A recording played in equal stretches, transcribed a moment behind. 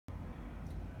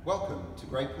Welcome to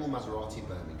Graypaul Maserati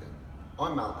Birmingham.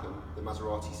 I'm Malcolm, the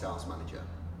Maserati sales manager.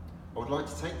 I would like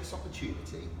to take this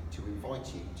opportunity to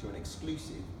invite you to an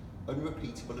exclusive,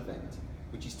 unrepeatable event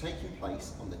which is taking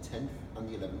place on the 10th and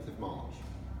the 11th of March.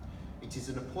 It is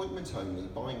an appointment only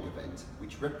buying event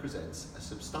which represents a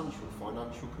substantial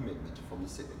financial commitment from the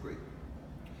Sittler Group.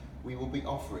 We will be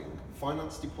offering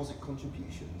finance deposit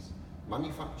contributions,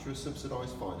 manufacturer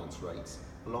subsidised finance rates,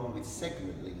 along with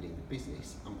segment-leading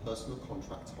business and personal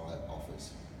contract hire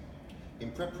offers.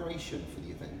 In preparation for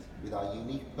the event, with our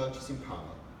unique purchasing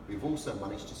power, we've also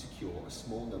managed to secure a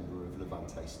small number of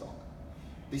Levante stock.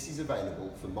 This is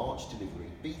available for March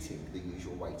delivery, beating the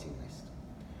usual waiting list.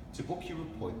 To book your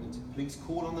appointment, please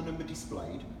call on the number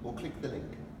displayed or click the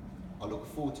link. I look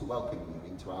forward to welcoming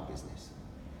you into our business.